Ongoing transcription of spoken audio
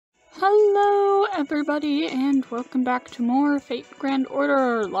Hello everybody and welcome back to more Fate Grand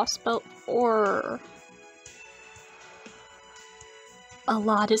Order Lost Belt 4. A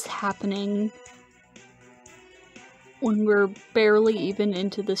lot is happening when we're barely even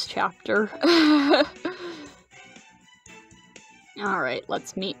into this chapter. Alright,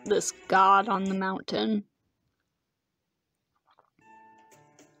 let's meet this god on the mountain.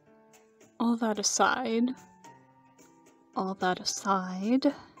 All that aside,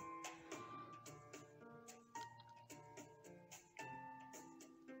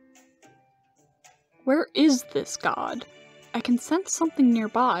 where is this god? I can sense something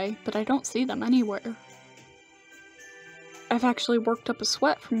nearby, but I don't see them anywhere. I've actually worked up a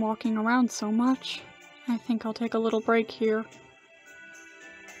sweat from walking around so much. I think I'll take a little break here.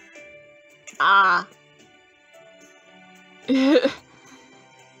 Ah!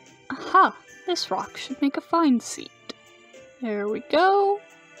 Aha! This rock should make a fine seat. There we go.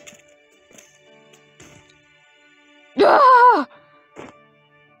 Ah!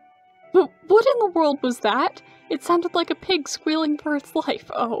 What in the world was that? It sounded like a pig squealing for its life.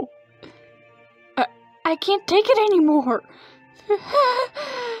 Oh. I can't take it anymore!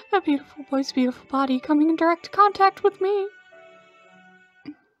 A beautiful boy's beautiful body coming in direct contact with me.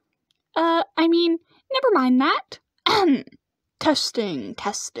 I mean, never mind that. Testing.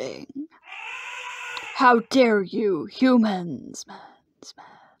 How dare you, humans, mans.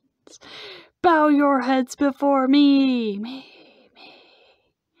 Bow your heads before me.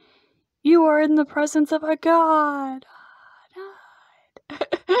 You are in the presence of a god.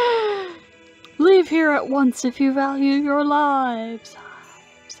 Leave here at once if you value your lives.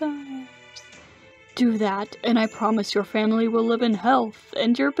 Do that, and I promise your family will live in health,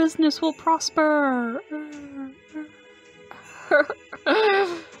 and your business will prosper.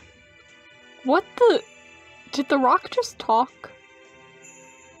 What the? Did the rock just talk?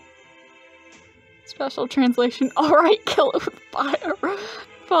 Special translation. Alright, kill it with fire.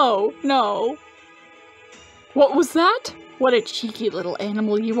 Foe, no. What was that? What a cheeky little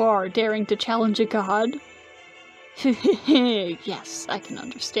animal you are, daring to challenge a god. Yes, I can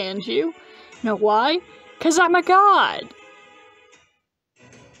understand you. Know why? 'Cause I'm a god!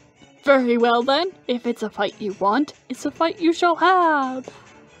 Very well then, if it's a fight you want, it's a fight you shall have.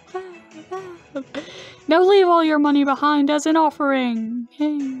 Now leave all your money behind as an offering.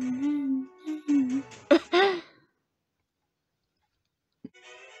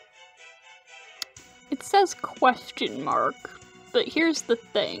 It says question mark, but here's the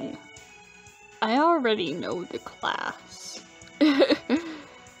thing. I already know the class.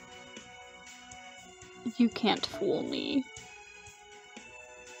 You can't fool me.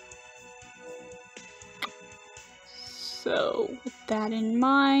 So, with that in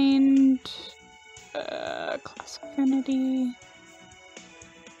mind, class affinity.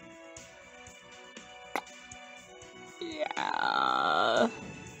 Yeah.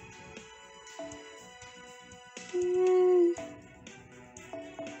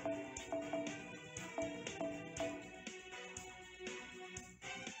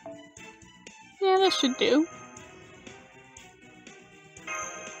 Yeah, this should do.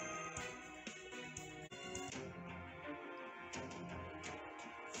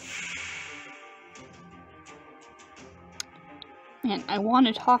 Man, I want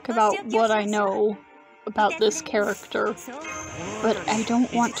to talk about what I know about this character, but I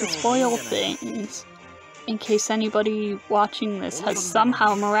don't want to spoil things. In case anybody watching this has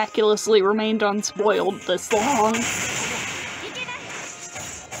somehow miraculously remained unspoiled this long.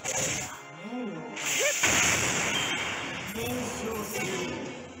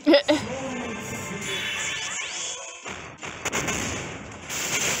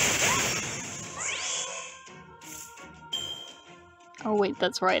 Oh wait,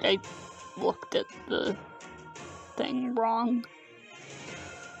 that's right, I looked at the thing wrong.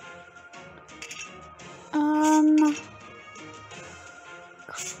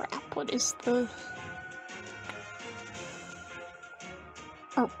 Crap, what is the...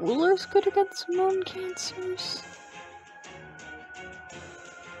 Are rulers good against moon cancers?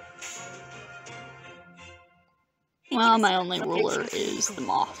 Well, my only ruler is the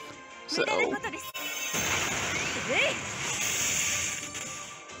moth, so...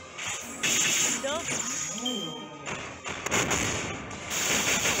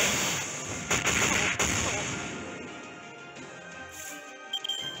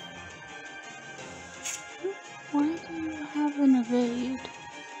 Why do you have an evade?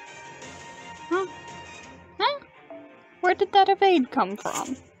 Huh? Where did that evade come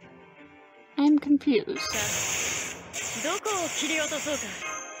from? I'm confused.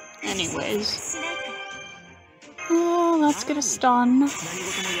 Anyways. Oh, let's get a stun.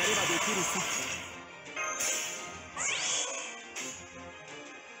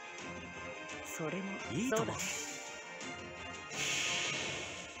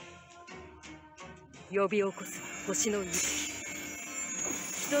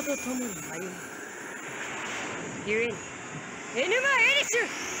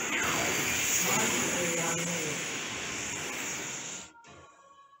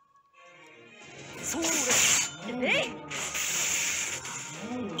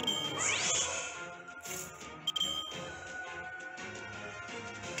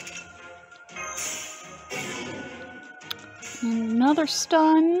 Another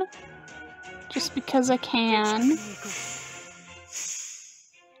stun, just because I can.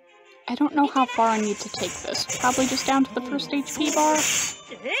 I don't know how far I need to take this. Probably just down to the first HP bar.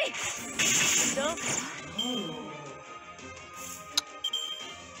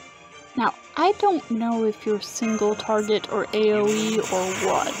 Now, I don't know if you're single target or AoE or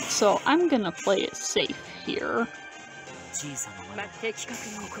what, so I'm gonna play it safe here.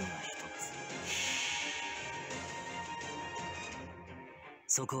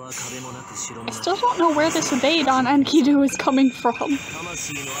 I still don't know where this evade on Enkidu is coming from.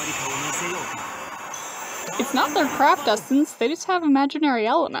 It's not their craft essence, they just have imaginary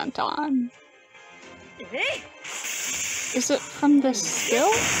element on. Is it from this skill?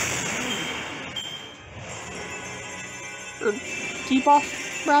 Or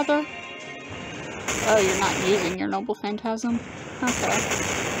debuff, rather? Oh, you're not using your Noble Phantasm? Okay.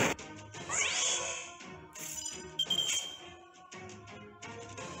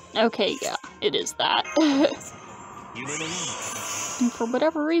 Okay, yeah, it is that. And for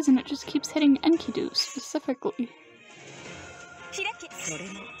whatever reason, it just keeps hitting Enkidu specifically.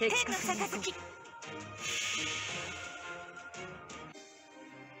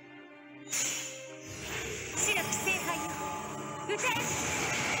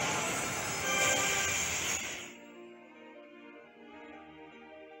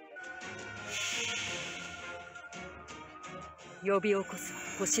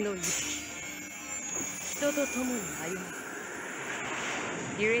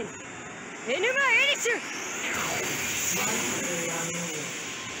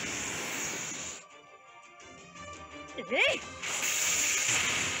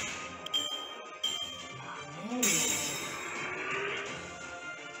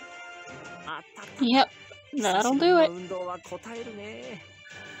 Yep, that'll do it.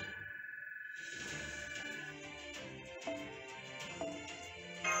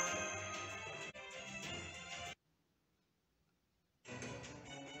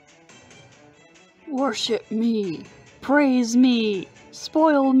 Worship me, praise me,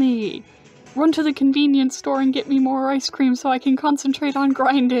 spoil me, run to the convenience store and get me more ice cream so I can concentrate on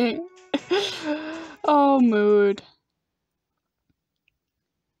grinding. Oh, mood.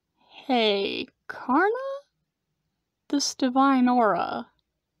 Hey, Karna? This divine aura.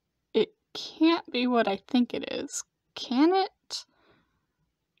 It can't be what I think it is, can it?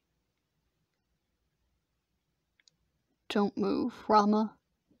 Don't move, Rama.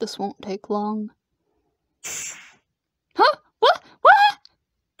 This won't take long. Huh? What? What?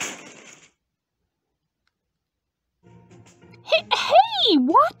 Hey,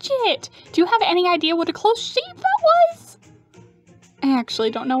 watch it! Do you have any idea what a close shave that was? I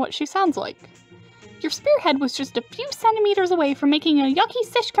actually don't know what she sounds like. Your spearhead was just a few centimeters away from making a yucky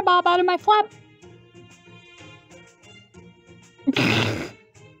shish kebab out of my flap.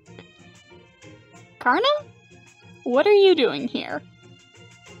 Karna? What are you doing here?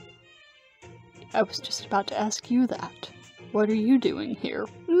 I was just about to ask you that. What are you doing here?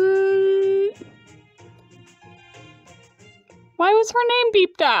 Why was her name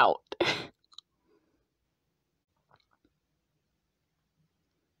beeped out?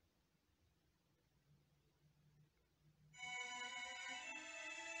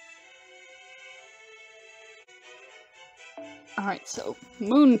 Alright, so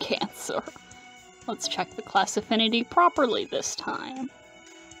Moon Cancer. Let's check the class affinity properly this time.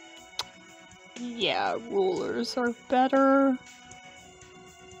 Yeah, rulers are better.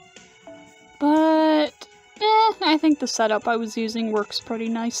 But, I think the setup I was using works pretty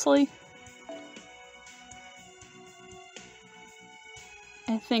nicely.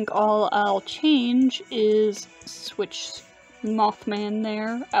 I think all I'll change is switch Mothman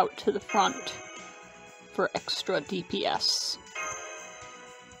there out to the front for extra DPS.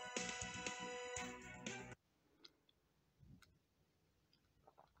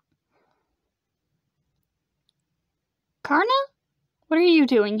 Karna? What are you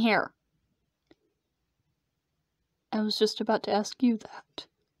doing here? I was just about to ask you that.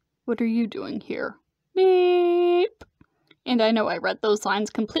 What are you doing here? Beep. And I know I read those lines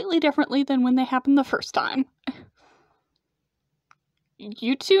completely differently than when they happened the first time.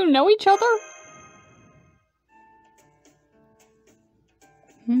 You two know each other?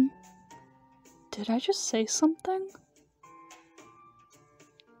 Did I just say something?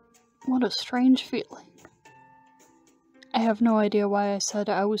 What a strange feeling. I have no idea why I said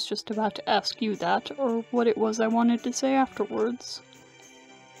I was just about to ask you that, or what it was I wanted to say afterwards.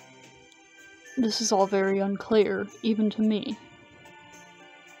 This is all very unclear, even to me.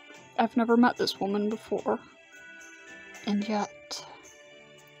 I've never met this woman before. And yet...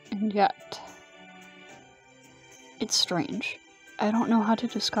 It's strange. I don't know how to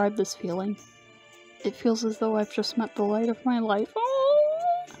describe this feeling. It feels as though I've just met the light of my life.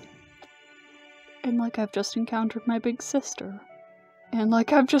 Oh! And like I've just encountered my big sister. And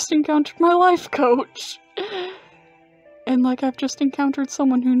like I've just encountered my life coach. And like I've just encountered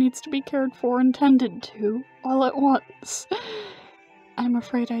someone who needs to be cared for and tended to, all at once. I'm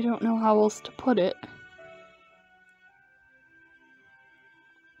afraid I don't know how else to put it.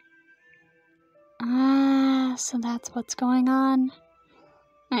 So that's what's going on.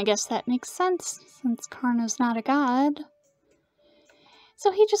 I guess that makes sense, since Karna's not a god.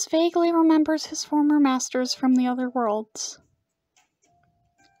 So he just vaguely remembers his former masters from the other worlds.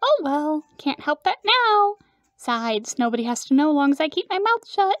 Oh well, can't help that now. Besides, nobody has to know long as I keep my mouth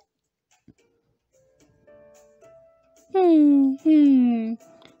shut.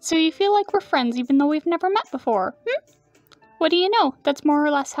 So you feel like we're friends even though we've never met before, What do you know? That's more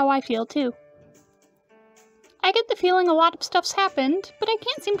or less how I feel too. I get the feeling a lot of stuff's happened, but I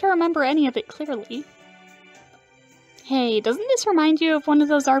can't seem to remember any of it clearly. Hey, doesn't this remind you of one of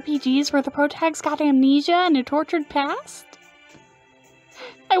those RPGs where the protag's got amnesia and a tortured past?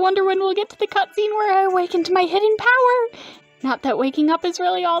 I wonder when we'll get to the cutscene where I awaken to my hidden power! Not that waking up is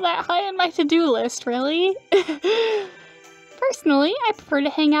really all that high on my to-do list, really. Personally, I prefer to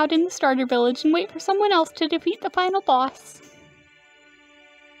hang out in the starter village and wait for someone else to defeat the final boss.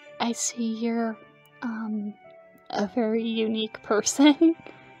 I see you're, a very unique person.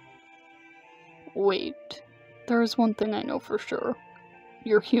 Wait, there's one thing I know for sure.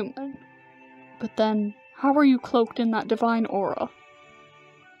 You're human. But then, how are you cloaked in that divine aura?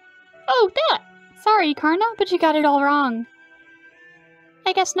 Oh, that! Sorry, Karna, but you got it all wrong.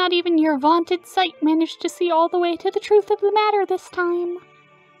 I guess not even your vaunted sight managed to see all the way to the truth of the matter this time.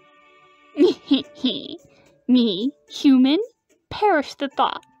 Me, human? Perish the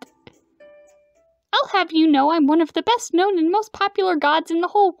thought. I'll have you know I'm one of the best known and most popular gods in the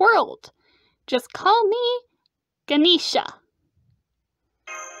whole world. Just call me Ganesha.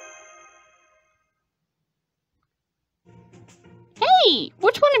 Hey!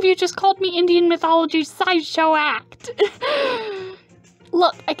 Which one of you just called me Indian mythology's sideshow act?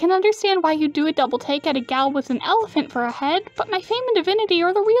 Look, I can understand why you'd do a double take at a gal with an elephant for a head, but my fame and divinity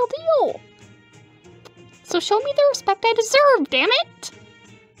are the real deal. So show me the respect I deserve, damn it!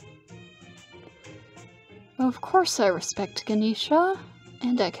 Of course I respect Ganesha,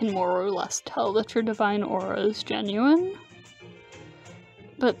 and I can more or less tell that your divine aura is genuine.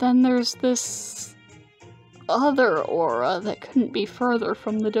 But then there's this other aura that couldn't be further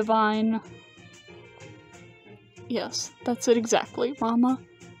from the divine. Yes, that's it exactly, Mama.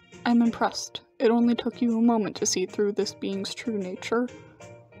 I'm impressed. It only took you a moment to see through this being's true nature.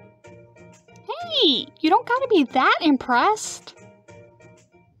 Hey, you don't gotta be that impressed.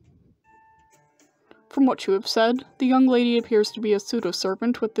 From what you have said, the young lady appears to be a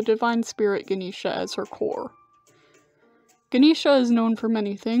pseudo-servant with the divine spirit Ganesha as her core. Ganesha is known for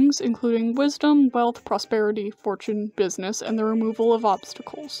many things, including wisdom, wealth, prosperity, fortune, business, and the removal of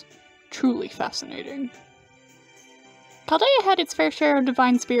obstacles. Truly fascinating. Paldea had its fair share of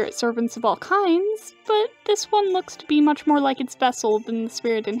divine spirit servants of all kinds, but this one looks to be much more like its vessel than the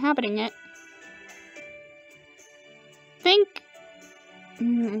spirit inhabiting it.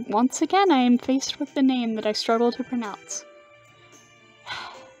 Once again, I am faced with the name that I struggle to pronounce.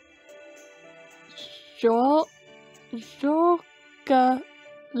 Zhogaliang.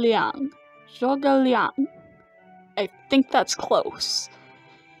 I think that's close.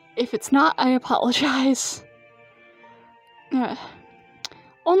 If it's not, I apologize.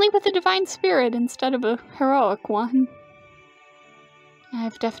 Only with a divine spirit instead of a heroic one.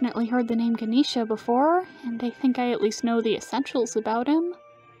 I've definitely heard the name Ganesha before, and I think I at least know the essentials about him.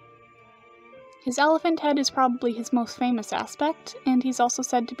 His elephant head is probably his most famous aspect, and he's also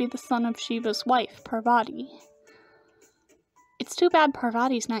said to be the son of Shiva's wife, Parvati. It's too bad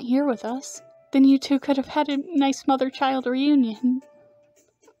Parvati's not here with us. Then you two could have had a nice mother-child reunion.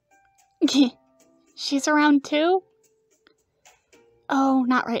 She's around too? Oh,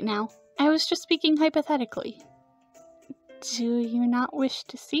 not right now. I was just speaking hypothetically. Do you not wish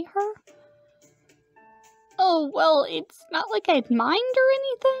to see her? Oh, well, it's not like I'd mind or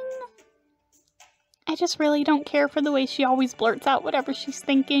anything. I just really don't care for the way she always blurts out whatever she's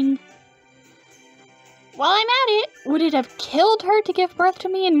thinking. While I'm at it, would it have killed her to give birth to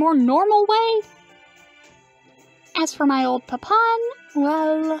me in a more normal way? As for my old Papan,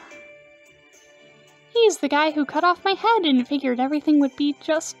 well... he's the guy who cut off my head and figured everything would be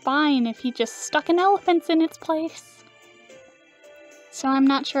just fine if he just stuck an elephant in its place. So I'm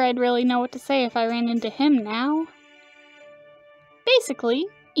not sure I'd really know what to say if I ran into him now. Basically,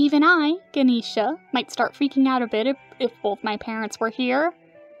 even I, Ganesha, might start freaking out a bit if both my parents were here.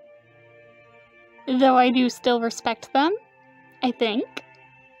 Though I do still respect them, I think.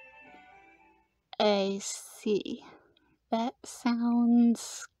 I see. That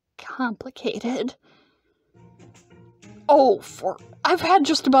sounds complicated. Oh, I've had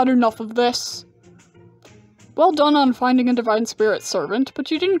just about enough of this. Well done on finding a divine spirit servant,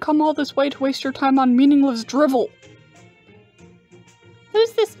 but you didn't come all this way to waste your time on meaningless drivel.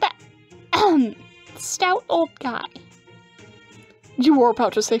 Who's this stout old guy? You were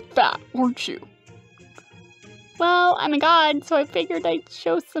about to say fat, weren't you? Well, I'm a god, so I figured I'd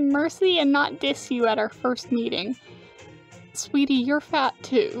show some mercy and not diss you at our first meeting. Sweetie, you're fat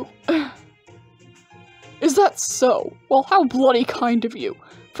too. Is that so? Well, how bloody kind of you.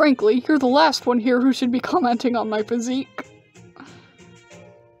 Frankly, you're the last one here who should be commenting on my physique.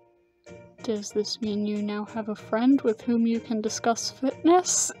 Does this mean you now have a friend with whom you can discuss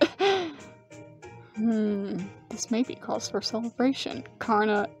fitness? This may be cause for celebration.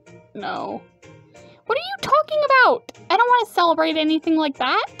 Karna, no. What are you talking about? I don't want to celebrate anything like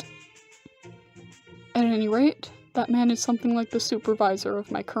that. At any rate, that man is something like the supervisor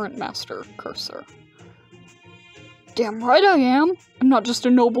of my current master, Cursor. Damn right I am! I'm not just a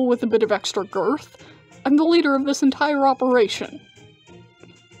noble with a bit of extra girth. I'm the leader of this entire operation.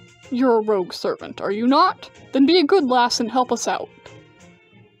 You're a rogue servant, are you not? Then be a good lass and help us out.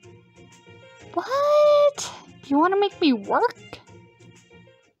 What? You want to make me work?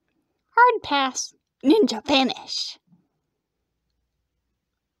 Hard pass. Ninja vanish.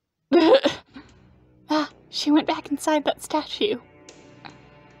 She went back inside that statue.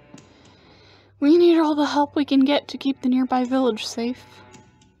 We need all the help we can get to keep the nearby village safe.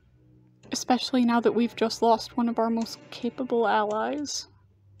 Especially now that we've just lost one of our most capable allies.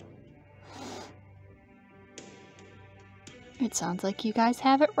 It sounds like you guys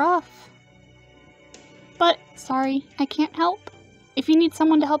have it rough. But, sorry, I can't help. If you need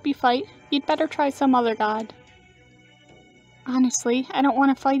someone to help you fight, you'd better try some other god. Honestly, I don't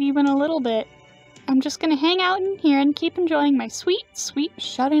want to fight even a little bit. I'm just gonna hang out in here and keep enjoying my sweet, sweet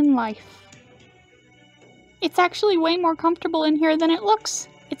shut-in life. It's actually way more comfortable in here than it looks.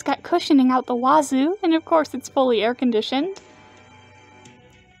 It's got cushioning out the wazoo, and of course it's fully air-conditioned.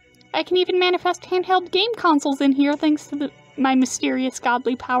 I can even manifest handheld game consoles in here thanks to my mysterious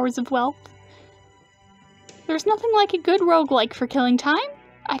godly powers of wealth. There's nothing like a good roguelike for killing time.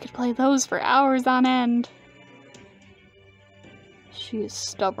 I could play those for hours on end. She is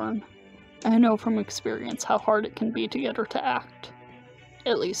stubborn. I know from experience how hard it can be to get her to act.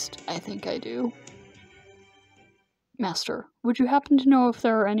 At least, I think I do. Master, would you happen to know if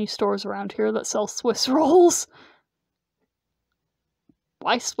there are any stores around here that sell Swiss rolls?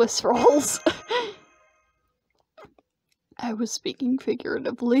 Why Swiss rolls? I was speaking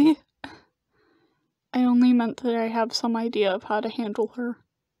figuratively. I only meant that I have some idea of how to handle her.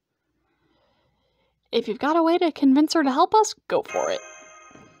 If you've got a way to convince her to help us, go for it.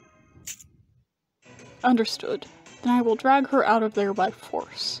 Understood. Then I will drag her out of there by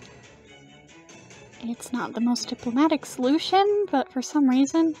force. It's not the most diplomatic solution, but for some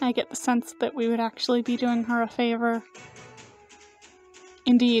reason, I get the sense that we would actually be doing her a favor.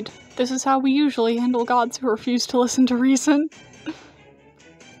 Indeed, this is how we usually handle gods who refuse to listen to reason.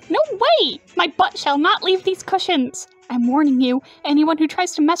 No way! My butt shall not leave these cushions! I'm warning you, anyone who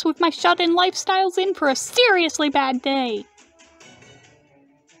tries to mess with my shut-in lifestyle's in for a seriously bad day.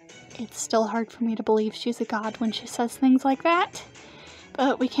 It's still hard for me to believe she's a god when she says things like that,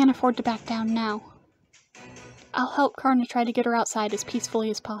 but we can't afford to back down now. I'll help Karna try to get her outside as peacefully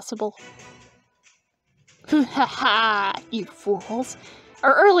as possible. Ha ha, you fools.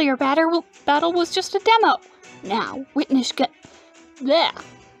 Our earlier battle was just a demo. Now, witness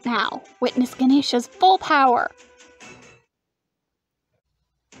Ganesha's full power.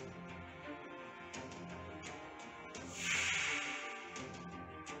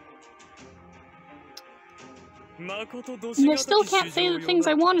 And I still can't say the things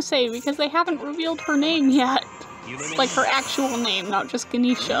I want to say because they haven't revealed her name yet. Like her actual name, not just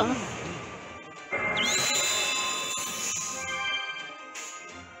Ganesha.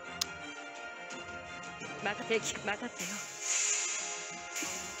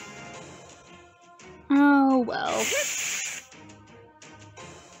 Oh well.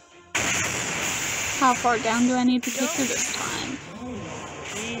 How far down do I need to take her this time?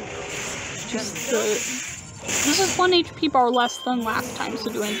 This is 1 HP bar less than last time, so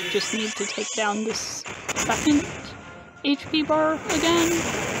do I just need to take down this second HP bar again?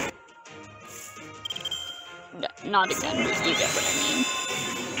 No, not again, but you get what I mean.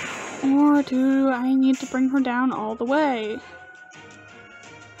 Or do I need to bring her down all the way?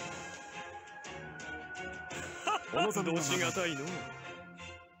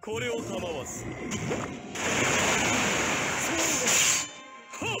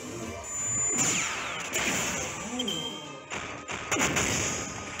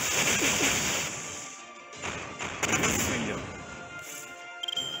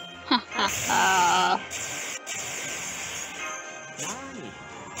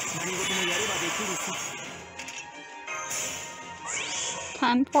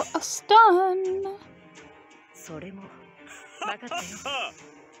 Time for a stun.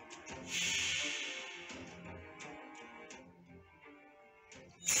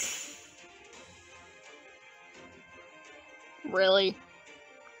 Really?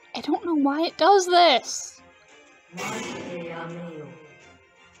 I don't know why it does this.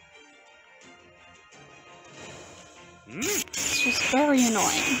 It's just very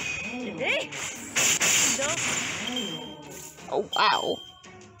annoying. Oh, wow.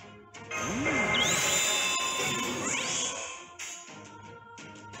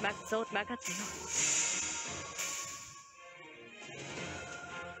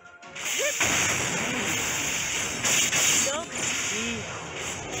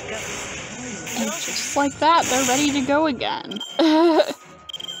 And just like that, they're ready to go again.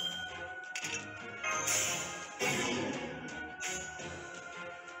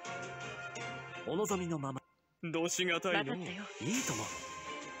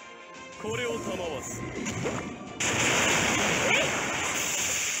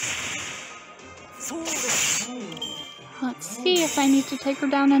 Let's see if I need to take her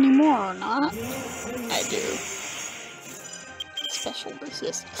down anymore or not. I do. Special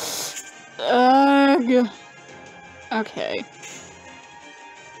resist. Ugh. Okay.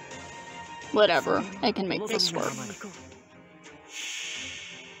 Whatever. I can make this work.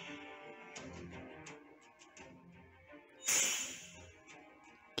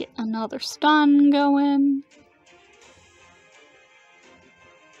 Get another stun going.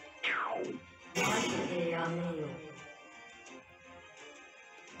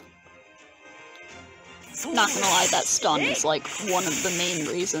 Not gonna lie, that stun is like one of the main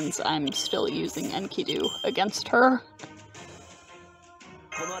reasons I'm still using Enkidu against her.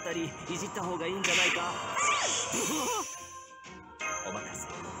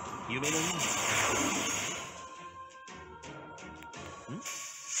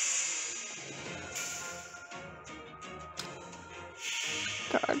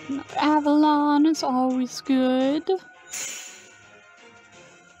 Garden of Avalon is always good.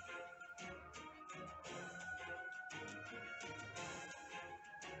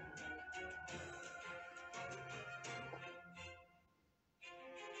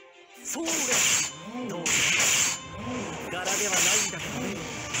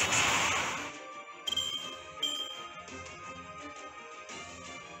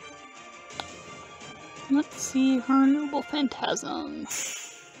 Let's see her Noble Phantasm.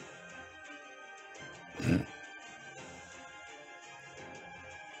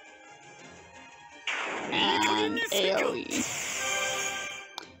 And AoE.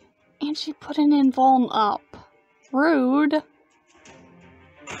 And she put an invuln up. Rude.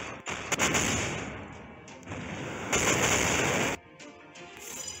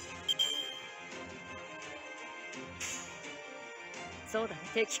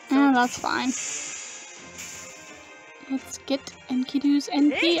 Oh, that's fine. Let's get Enkidu's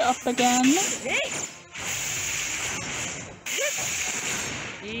NP up again.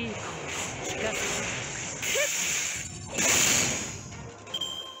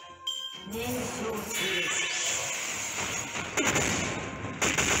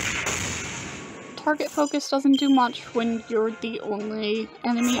 Target focus doesn't do much when you're the only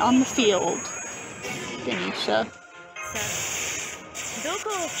enemy on the field, Ganesha.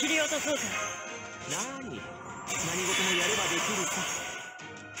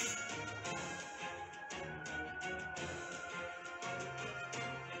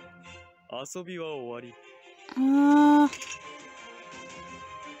 It's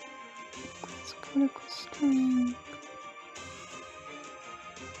critical strength.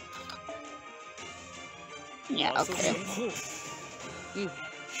 Yeah, okay.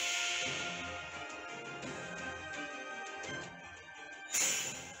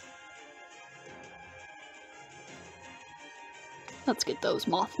 Let's get those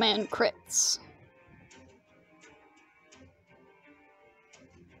Mothman crits.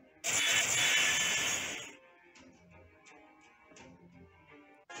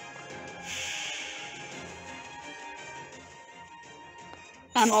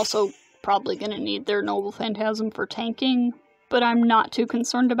 I'm also probably gonna need their Noble Phantasm for tanking, but I'm not too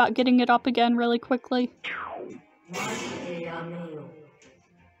concerned about getting it up again really quickly.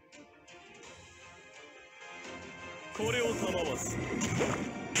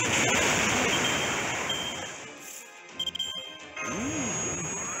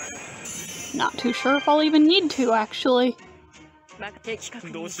 Not too sure if I'll even need to, actually.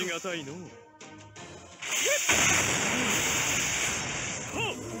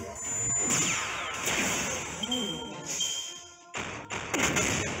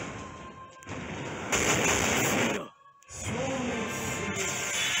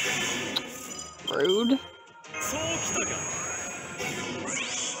 Rude.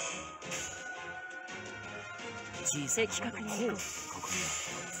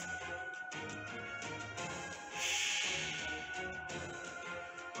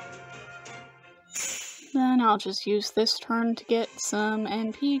 Then I'll just use this turn to get some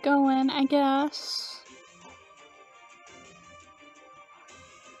NP going, I guess.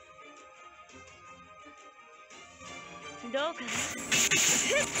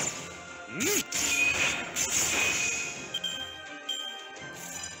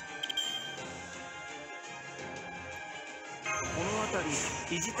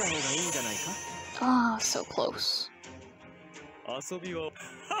 Ah, so close.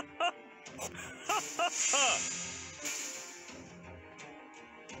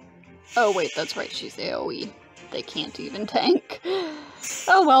 Oh wait, that's right, she's AoE. They can't even tank.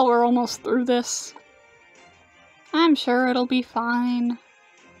 Oh well, we're almost through this. I'm sure it'll be fine.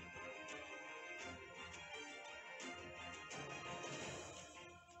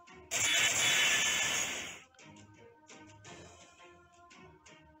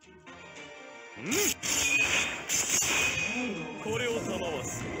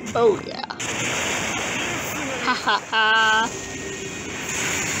 Oh yeah. Ha ha ha.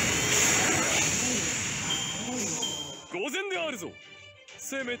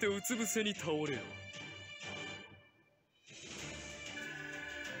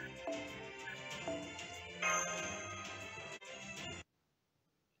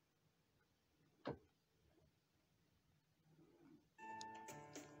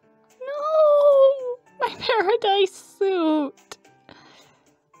 No! My paradise suit!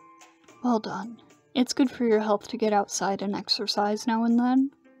 Well done. It's good for your health to get outside and exercise now and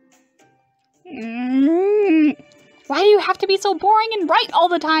then. Why do you have to be so boring and right all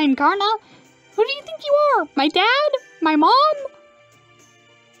the time, Karna? Who do you think you are? My dad? My mom?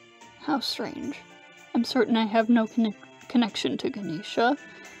 How strange. I'm certain I have no connection to Ganesha,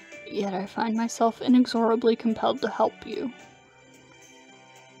 yet I find myself inexorably compelled to help you.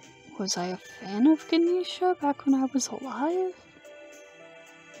 Was I a fan of Ganesha back when I was alive?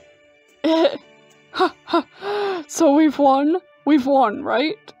 Ha ha! So we've won? We've won,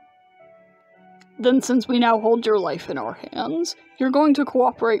 right? Then since we now hold your life in our hands, you're going to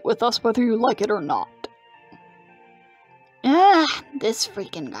cooperate with us whether you like it or not. This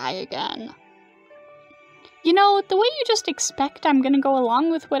freaking guy again. You know, the way you just expect I'm gonna go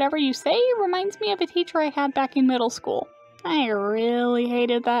along with whatever you say reminds me of a teacher I had back in middle school. I really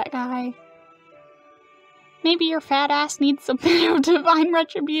hated that guy. Maybe your fat ass needs some bit of divine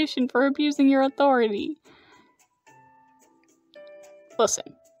retribution for abusing your authority.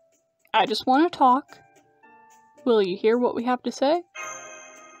 Listen, I just want to talk. Will you hear what we have to say?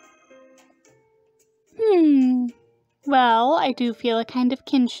 Well, I do feel a kind of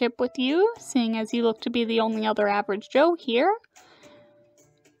kinship with you, seeing as you look to be the only other average Joe here.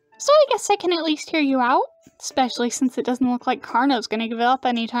 So I guess I can at least hear you out, especially since it doesn't look like Karna's gonna give up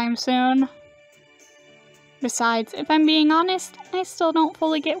anytime soon. Besides, if I'm being honest, I still don't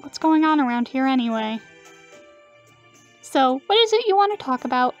fully get what's going on around here anyway. So, what is it you want to talk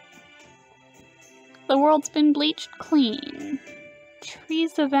about? The world's been bleached clean.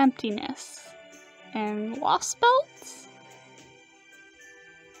 Trees of emptiness. And lost belts?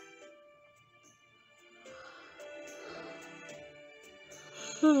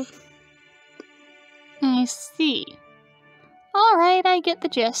 I see. Alright, I get the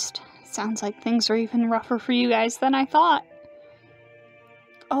gist. Sounds like things are even rougher for you guys than I thought.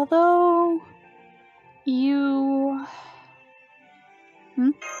 Although... you...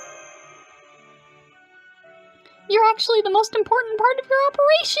 You're actually the most important part of your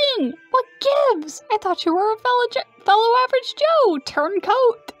operation! What gives? I thought you were a fellow average Joe,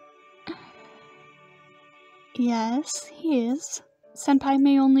 turncoat! Yes, he is. Senpai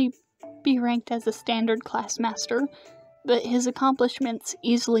may only be ranked as a standard class master, but his accomplishments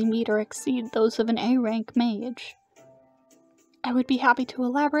easily meet or exceed those of an A-rank mage. I would be happy to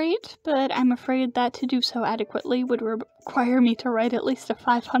elaborate, but I'm afraid that to do so adequately would require me to write at least a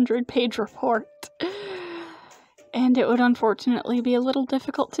 500-page report. And it would unfortunately be a little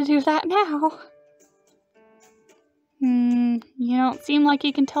difficult to do that now. You don't seem like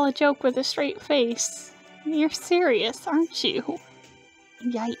you can tell a joke with a straight face. You're serious, aren't you?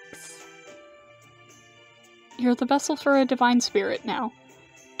 Yikes. You're the vessel for a divine spirit now.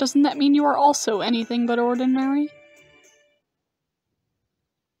 Doesn't that mean you are also anything but ordinary?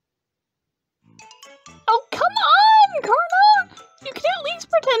 Oh, come on, Karna! You can at least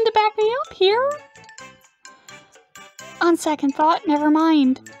pretend to back me up here. On second thought, never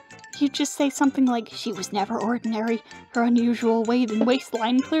mind. You'd just say something like, she was never ordinary. Her unusual weight and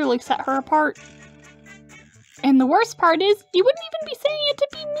waistline clearly set her apart. And the worst part is, you wouldn't even be saying it to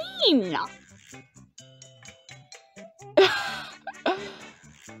be mean!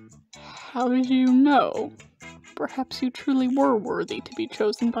 How did you know? Perhaps you truly were worthy to be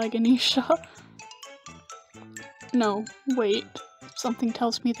chosen by Ganesha. No, wait. Something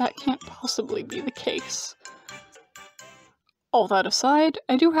tells me that can't possibly be the case. All that aside,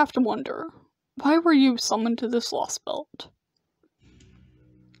 I do have to wonder, why were you summoned to this Lost Belt?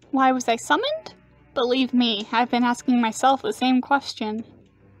 Why was I summoned? Believe me, I've been asking myself the same question.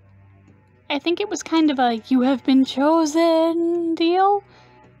 I think it was kind of a you have been chosen deal.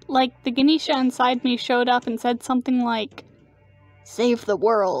 Like, the Ganesha inside me showed up and said something like, save the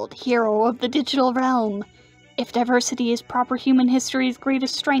world, hero of the digital realm. If diversity is proper human history's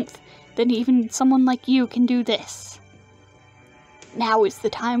greatest strength, then even someone like you can do this. Now is the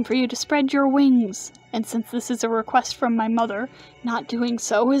time for you to spread your wings, and since this is a request from my mother, not doing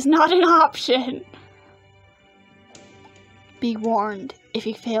so is not an option. Be warned, if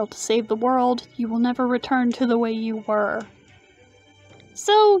you fail to save the world, you will never return to the way you were.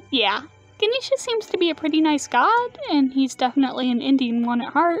 So, yeah, Ganesha seems to be a pretty nice god, and he's definitely an Indian one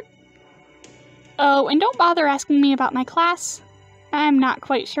at heart. Oh, and don't bother asking me about my class. I'm not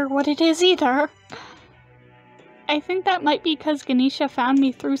quite sure what it is either. I think that might be because Ganesha found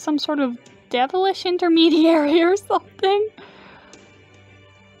me through some sort of devilish intermediary or something.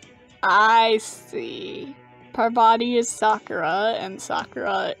 I see. Parvati is Sakura, and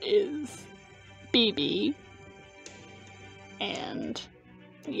Sakura is BB. And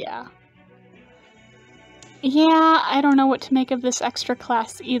yeah. Yeah, I don't know what to make of this extra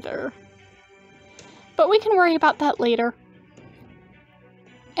class either. But we can worry about that later.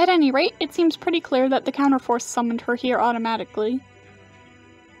 At any rate, it seems pretty clear that the counterforce summoned her here automatically.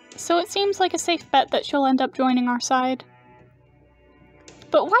 So it seems like a safe bet that she'll end up joining our side.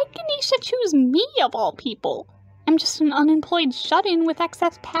 But why'd Ganesha choose me of all people? I'm just an unemployed shut-in with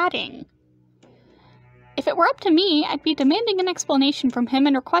excess padding. If it were up to me, I'd be demanding an explanation from him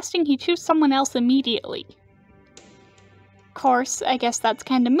and requesting he choose someone else immediately. Of course, I guess that's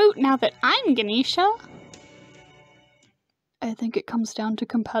kinda moot now that I'm Ganesha. I think it comes down to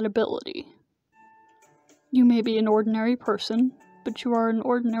compatibility. You may be an ordinary person, but you are an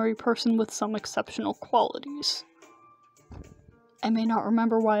ordinary person with some exceptional qualities. I may not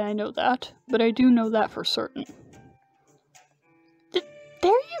remember why I know that, but I do know that for certain. There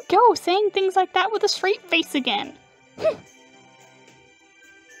you go, saying things like that with a straight face again.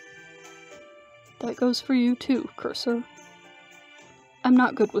 That goes for you too, Cursor. I'm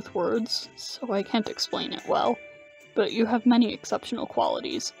not good with words, so I can't explain it well, but you have many exceptional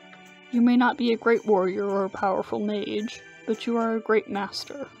qualities. You may not be a great warrior or a powerful mage, but you are a great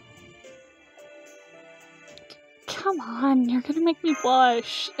master. Come on, you're gonna make me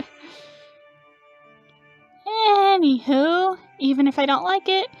blush. Anywho, even if I don't like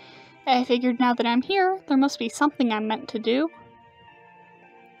it, I figured now that I'm here, there must be something I'm meant to do.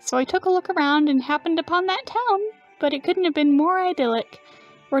 So I took a look around and happened upon that town, but it couldn't have been more idyllic.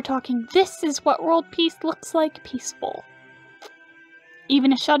 We're talking, this is what world peace looks like, peaceful.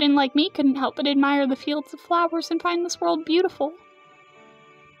 Even a shut-in like me couldn't help but admire the fields of flowers and find this world beautiful.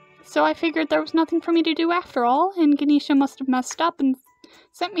 So I figured there was nothing for me to do after all, and Ganesha must have messed up and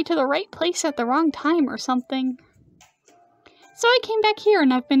sent me to the right place at the wrong time or something. So I came back here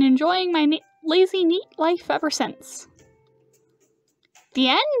and I've been enjoying my lazy, neat life ever since. The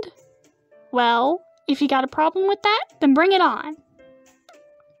end? Well, if you got a problem with that, then bring it on.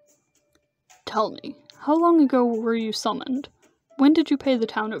 Tell me, how long ago were you summoned? When did you pay the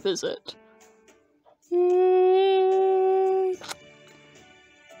town a visit?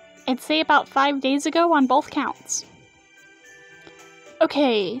 I'd say about 5 days ago on both counts.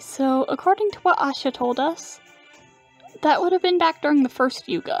 Okay, so according to what Asha told us, That would have been back during the first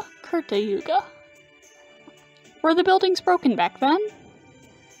Yuga, Kurta Yuga. Were the buildings broken back then?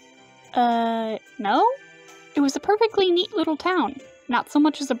 No? It was a perfectly neat little town, not so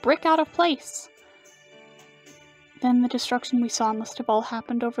much as a brick out of place. Then the destruction we saw must have all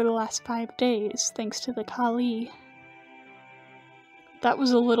happened over the last 5 days, thanks to the Kali. That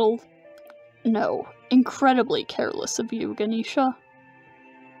was a little... no, incredibly careless of you, Ganesha.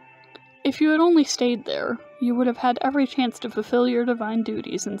 If you had only stayed there, you would have had every chance to fulfill your divine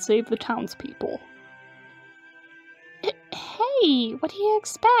duties and save the townspeople. Hey, what do you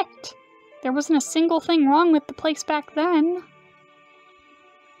expect? There wasn't a single thing wrong with the place back then.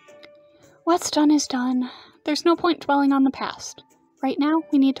 What's done is done. There's no point dwelling on the past. Right now,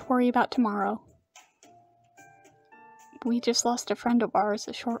 we need to worry about tomorrow. We just lost a friend of ours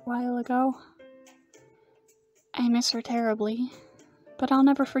a short while ago. I miss her terribly, but I'll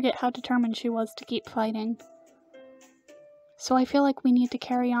never forget how determined she was to keep fighting. So I feel like we need to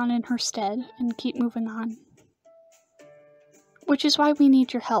carry on in her stead and keep moving on. Which is why we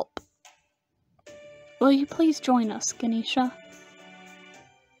need your help. Will you please join us, Ganesha?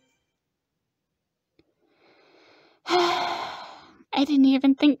 I didn't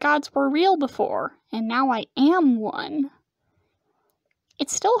even think gods were real before, and now I am one.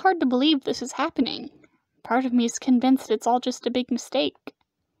 It's still hard to believe this is happening. Part of me is convinced it's all just a big mistake.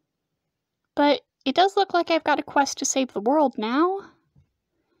 But it does look like I've got a quest to save the world now.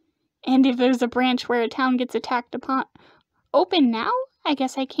 And if there's a branch where a town gets attacked upon open now, I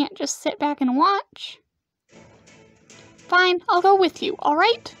guess I can't just sit back and watch. Fine, I'll go with you,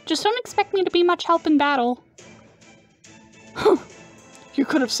 alright? Just don't expect me to be much help in battle. You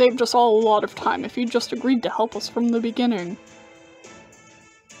could have saved us all a lot of time if you'd just agreed to help us from the beginning.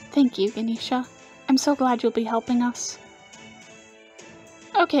 Thank you, Ganesha. I'm so glad you'll be helping us.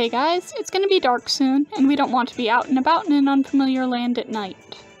 Okay, guys, it's gonna be dark soon, and we don't want to be out and about in an unfamiliar land at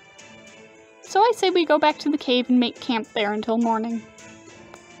night. So I say we go back to the cave and make camp there until morning.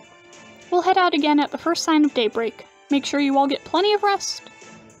 We'll head out again at the first sign of daybreak. Make sure you all get plenty of rest.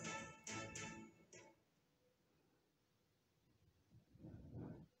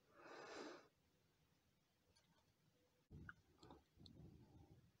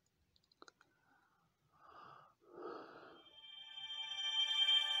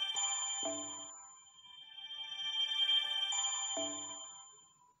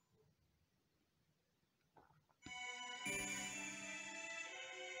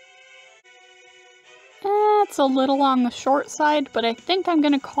 It's a little on the short side, but I think I'm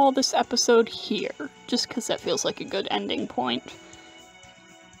gonna call this episode here, just because that feels like a good ending point.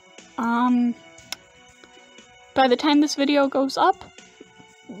 By the time this video goes up,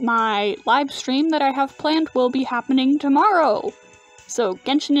 my live stream that I have planned will be happening tomorrow! So,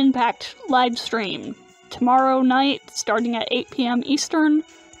 Genshin Impact live stream, tomorrow night, starting at 8 PM Eastern.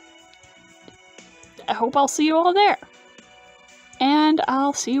 I hope I'll see you all there! And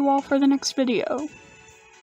I'll see you all for the next video.